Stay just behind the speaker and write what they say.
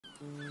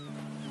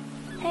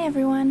Hey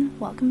everyone,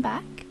 welcome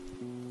back.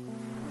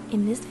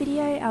 In this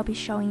video, I'll be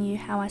showing you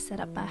how I set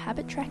up my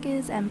habit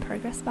trackers and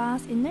progress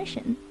bars in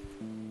Notion.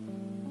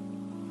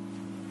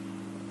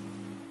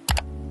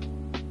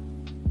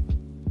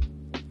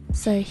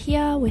 So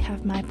here we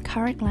have my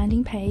current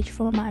landing page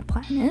for my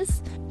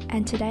planners,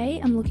 and today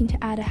I'm looking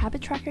to add a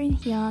habit tracker in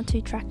here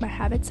to track my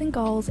habits and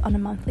goals on a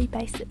monthly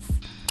basis.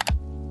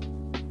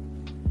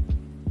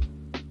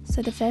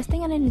 So the first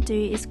thing I need to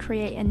do is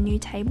create a new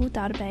table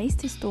database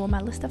to store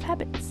my list of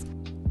habits.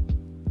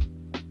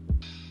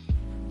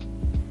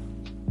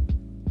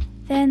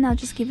 Then I'll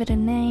just give it a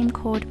name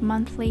called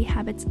Monthly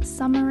Habits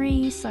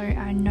Summary so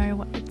I know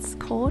what it's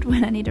called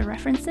when I need to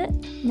reference it.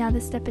 Now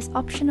this step is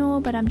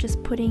optional, but I'm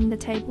just putting the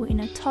table in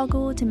a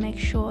toggle to make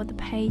sure the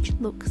page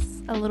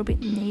looks a little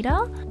bit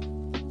neater.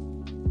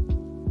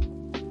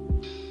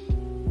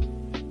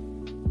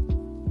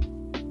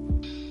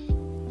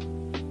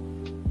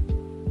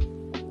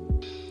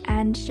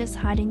 And just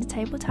hiding the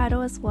table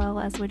title as well,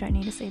 as we don't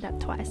need to see that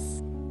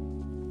twice.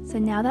 So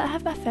now that I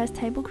have my first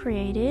table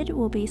created,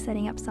 we'll be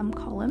setting up some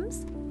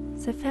columns.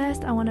 So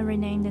first I want to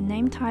rename the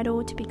name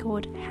title to be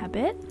called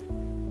Habit.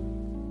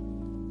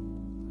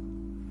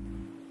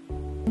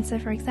 And so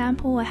for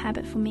example, a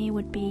habit for me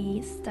would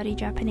be study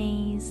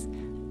Japanese.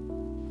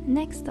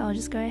 Next, I'll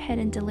just go ahead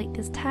and delete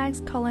this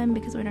tags column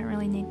because we don't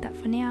really need that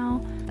for now.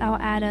 I'll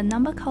add a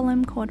number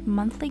column called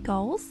monthly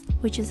goals,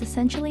 which is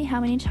essentially how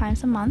many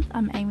times a month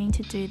I'm aiming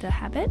to do the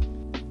habit.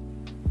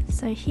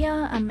 So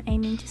here I'm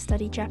aiming to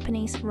study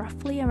Japanese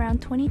roughly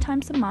around 20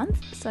 times a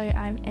month, so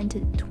I've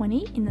entered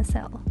 20 in the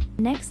cell.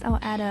 Next, I'll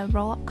add a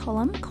roll-up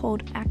column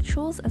called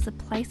actuals as a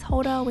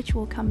placeholder, which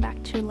we'll come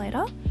back to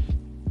later.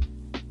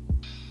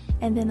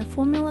 And then a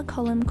formula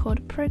column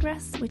called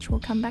progress, which we'll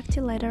come back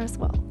to later as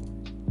well.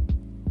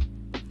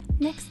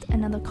 Next,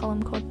 another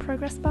column called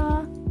progress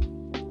bar.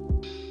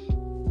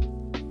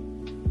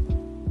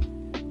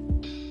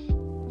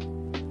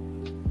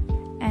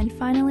 And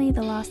finally,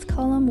 the last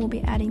column we'll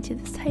be adding to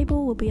this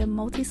table will be a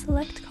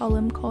multi-select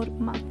column called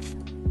month.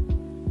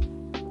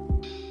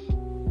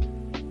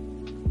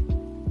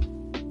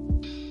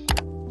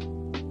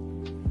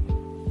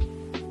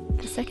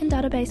 The second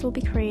database we'll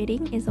be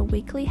creating is a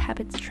weekly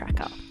habits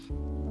tracker.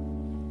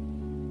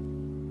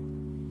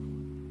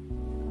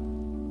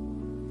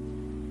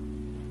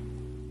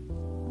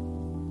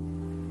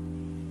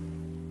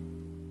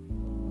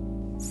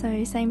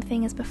 So same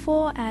thing as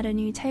before, add a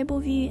new table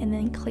view and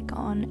then click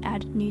on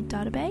add new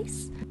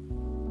database.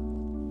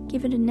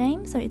 Give it a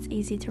name so it's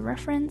easy to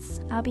reference.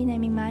 I'll be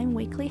naming mine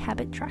weekly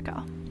habit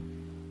tracker.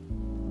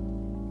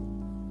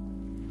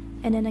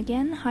 And then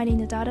again, hiding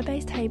the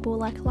database table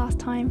like last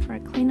time for a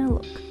cleaner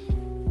look.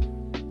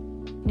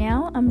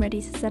 Now I'm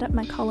ready to set up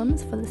my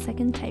columns for the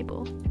second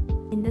table.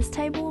 In this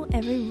table,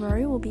 every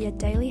row will be a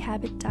daily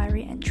habit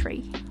diary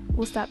entry.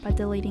 We'll start by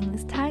deleting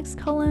this tags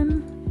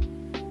column,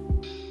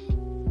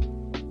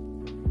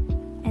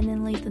 and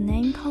then leave the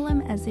name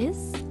column as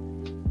is.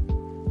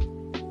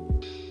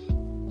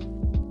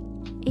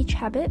 Each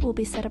habit will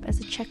be set up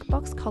as a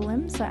checkbox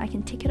column so I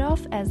can tick it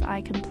off as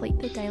I complete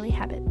the daily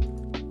habit.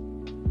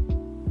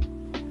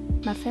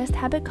 My first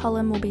habit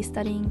column will be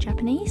studying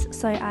Japanese,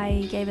 so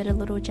I gave it a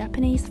little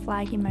Japanese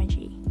flag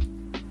emoji.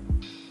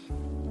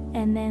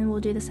 And then we'll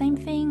do the same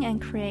thing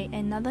and create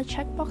another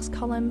checkbox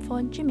column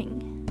for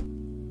gymming.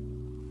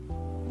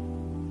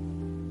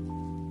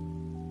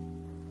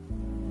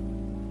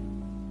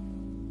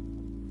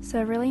 So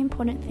a really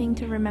important thing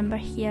to remember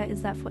here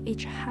is that for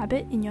each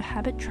habit in your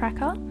habit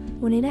tracker,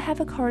 we'll need to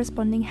have a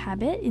corresponding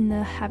habit in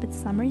the habit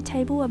summary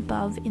table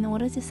above in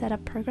order to set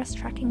up progress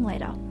tracking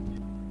later.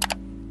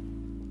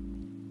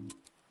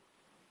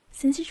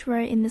 Since each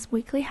row in this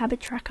weekly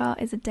habit tracker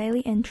is a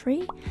daily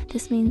entry,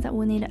 this means that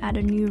we'll need to add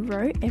a new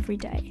row every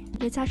day.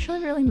 It's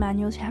actually really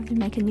manual to have to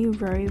make a new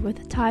row with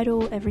a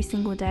title every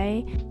single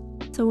day,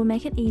 so we'll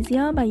make it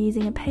easier by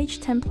using a page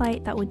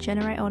template that will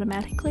generate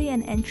automatically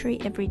an entry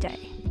every day.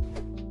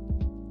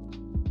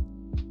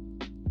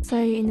 So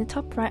in the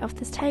top right of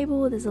this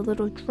table, there's a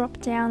little drop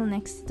down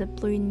next to the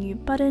blue new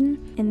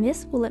button, and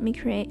this will let me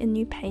create a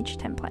new page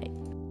template.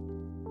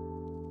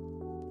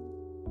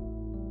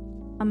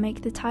 I'll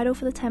make the title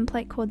for the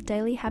template called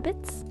Daily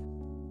Habits,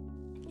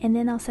 and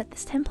then I'll set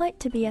this template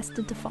to be as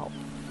the default.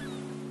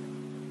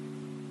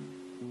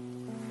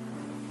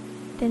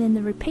 Then in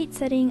the repeat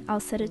setting,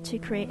 I'll set it to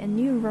create a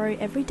new row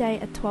every day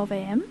at 12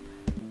 AM.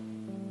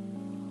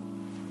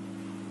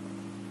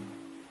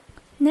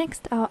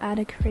 Next, I'll add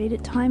a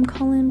created time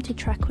column to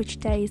track which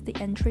days the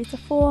entries are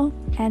for.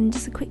 And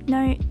just a quick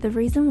note, the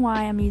reason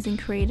why I'm using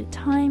created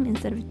time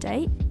instead of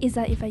date is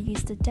that if I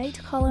use the date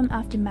column, I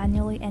have to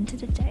manually enter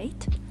the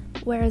date,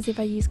 whereas if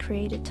I use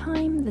created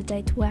time, the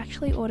date will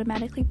actually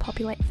automatically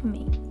populate for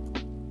me.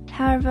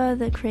 However,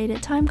 the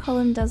created time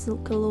column does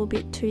look a little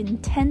bit too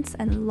intense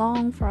and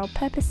long for our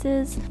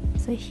purposes,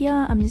 so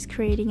here I'm just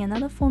creating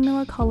another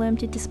formula column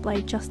to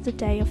display just the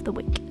day of the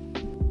week.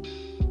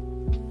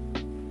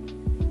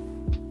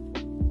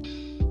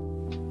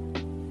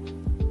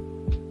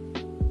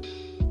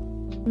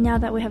 Now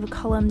that we have a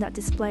column that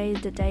displays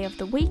the day of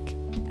the week,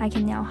 I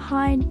can now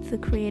hide the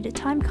created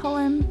time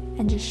column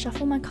and just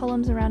shuffle my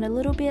columns around a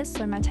little bit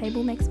so my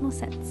table makes more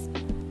sense.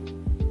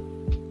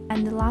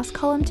 And the last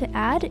column to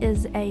add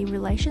is a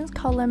relations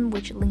column,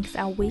 which links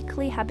our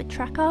weekly habit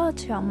tracker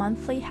to our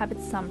monthly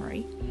habit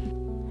summary.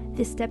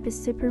 This step is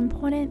super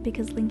important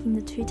because linking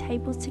the two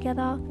tables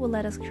together will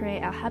let us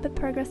create our habit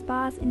progress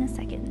bars in a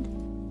second.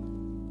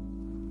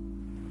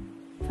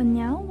 For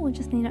now, we'll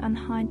just need to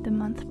unhide the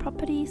month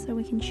property so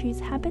we can choose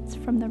habits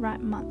from the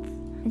right month.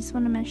 I just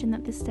want to mention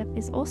that this step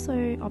is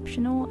also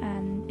optional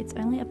and it's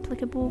only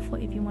applicable for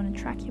if you want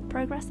to track your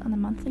progress on a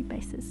monthly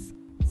basis.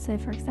 So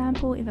for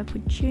example, if I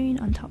put June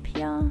on top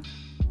here,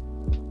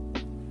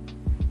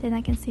 then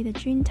I can see the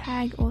June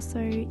tag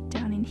also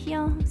down in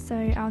here, so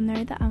I'll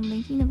know that I'm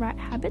linking the right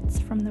habits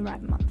from the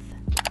right month.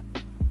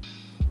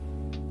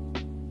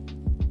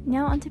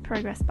 Now onto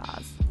progress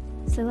bars.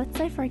 So let's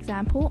say for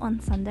example on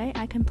Sunday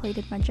I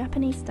completed my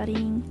Japanese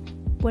studying.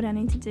 What I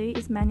need to do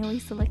is manually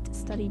select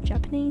Study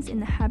Japanese in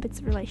the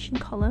Habits Relation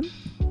column.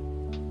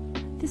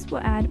 This will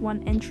add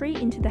one entry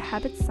into the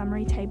Habits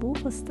Summary table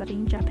for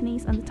studying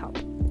Japanese on the top.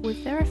 We've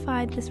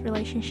verified this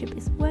relationship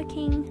is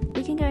working.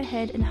 We can go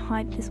ahead and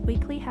hide this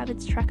weekly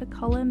habits tracker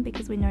column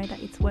because we know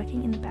that it's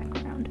working in the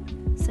background.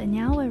 So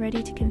now we're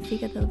ready to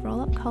configure the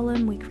roll-up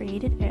column we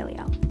created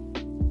earlier.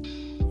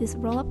 This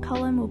roll-up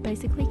column will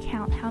basically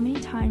count how many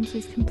times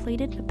we've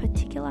completed a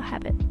particular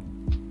habit.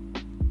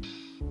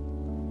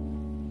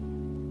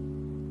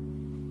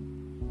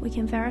 We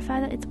can verify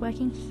that it's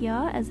working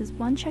here as there's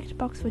one checked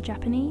box for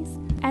Japanese,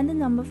 and the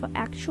number for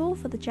actual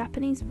for the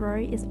Japanese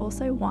row is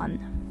also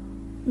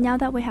 1. Now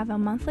that we have our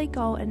monthly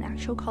goal and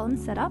actual column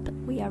set up,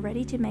 we are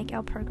ready to make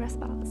our progress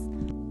bars.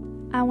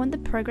 I want the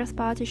progress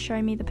bar to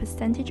show me the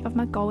percentage of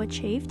my goal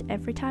achieved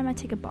every time I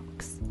tick a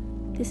box.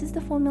 This is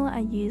the formula I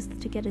used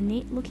to get a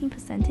neat looking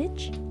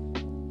percentage.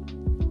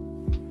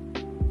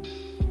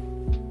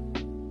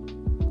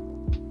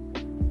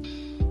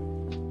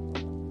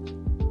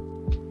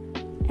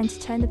 And to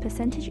turn the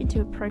percentage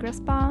into a progress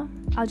bar,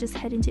 I'll just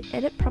head into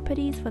Edit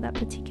Properties for that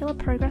particular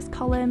progress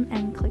column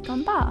and click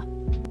on Bar.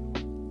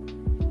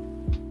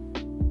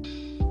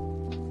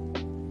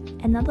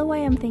 Another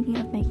way I'm thinking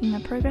of making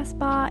my progress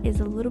bar is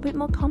a little bit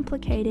more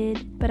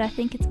complicated, but I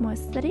think it's more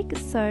aesthetic,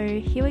 so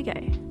here we go.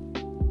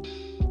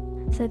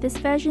 So this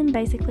version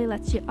basically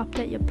lets you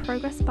update your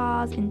progress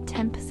bars in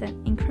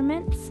 10%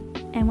 increments,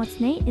 and what's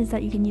neat is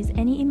that you can use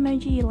any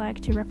emoji you like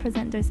to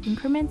represent those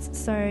increments,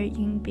 so you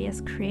can be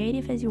as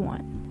creative as you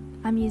want.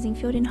 I'm using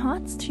filled-in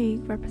hearts to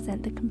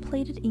represent the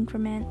completed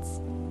increments,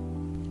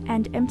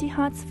 and empty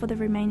hearts for the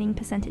remaining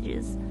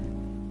percentages.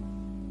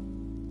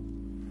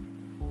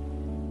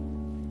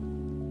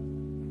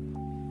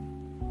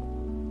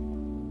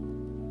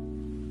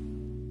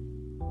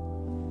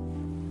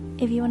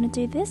 If you want to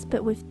do this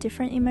but with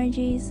different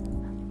emojis,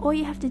 all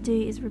you have to do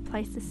is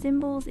replace the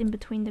symbols in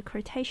between the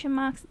quotation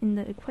marks in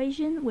the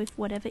equation with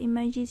whatever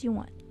emojis you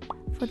want.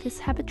 For this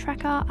habit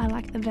tracker, I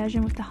like the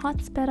version with the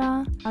hearts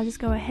better. I'll just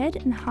go ahead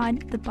and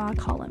hide the bar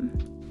column.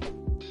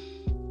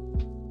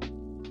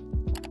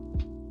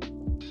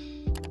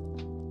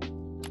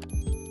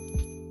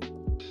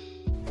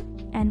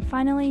 And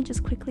finally,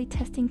 just quickly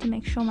testing to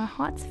make sure my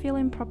hearts fill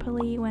in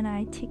properly when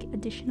I tick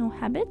additional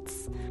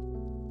habits.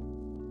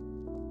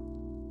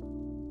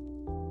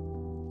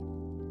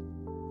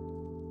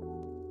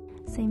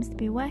 Seems to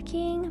be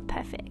working,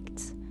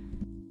 perfect.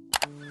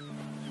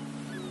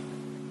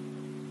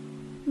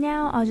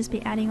 Now I'll just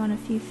be adding on a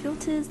few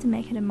filters to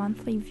make it a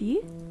monthly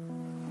view.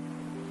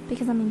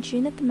 Because I'm in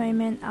June at the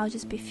moment, I'll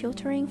just be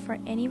filtering for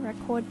any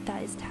record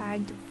that is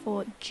tagged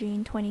for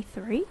June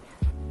 23.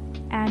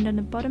 And on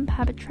the bottom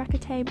habit tracker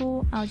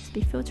table, I'll just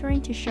be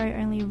filtering to show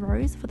only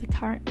rows for the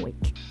current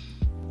week.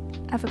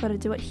 I forgot to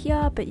do it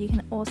here, but you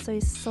can also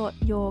sort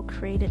your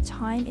created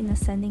time in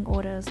ascending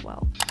order as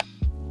well.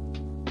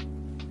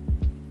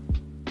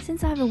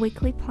 Since I have a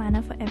weekly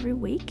planner for every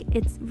week,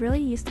 it's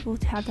really useful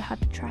to have the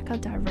habit tracker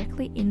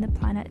directly in the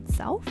planner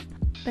itself,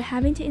 but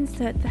having to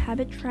insert the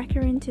habit tracker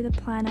into the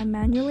planner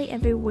manually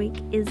every week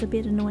is a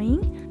bit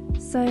annoying,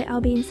 so I'll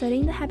be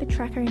inserting the habit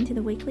tracker into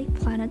the weekly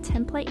planner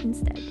template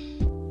instead.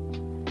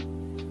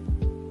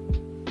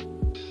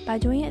 By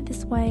doing it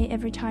this way,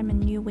 every time a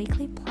new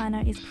weekly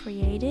planner is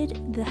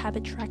created, the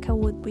habit tracker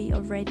would be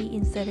already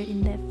inserted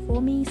in there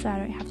for me, so I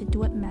don't have to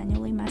do it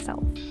manually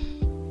myself.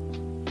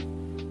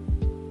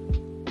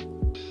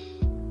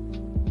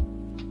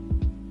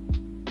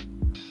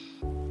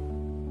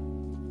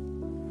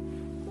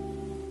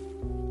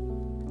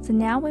 So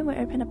now when we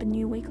open up a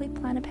new weekly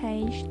planner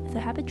page, the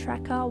habit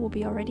tracker will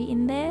be already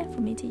in there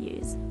for me to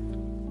use.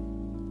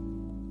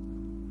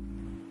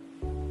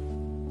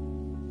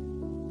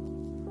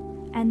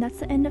 And that's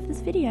the end of this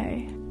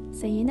video.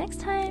 See you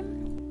next time!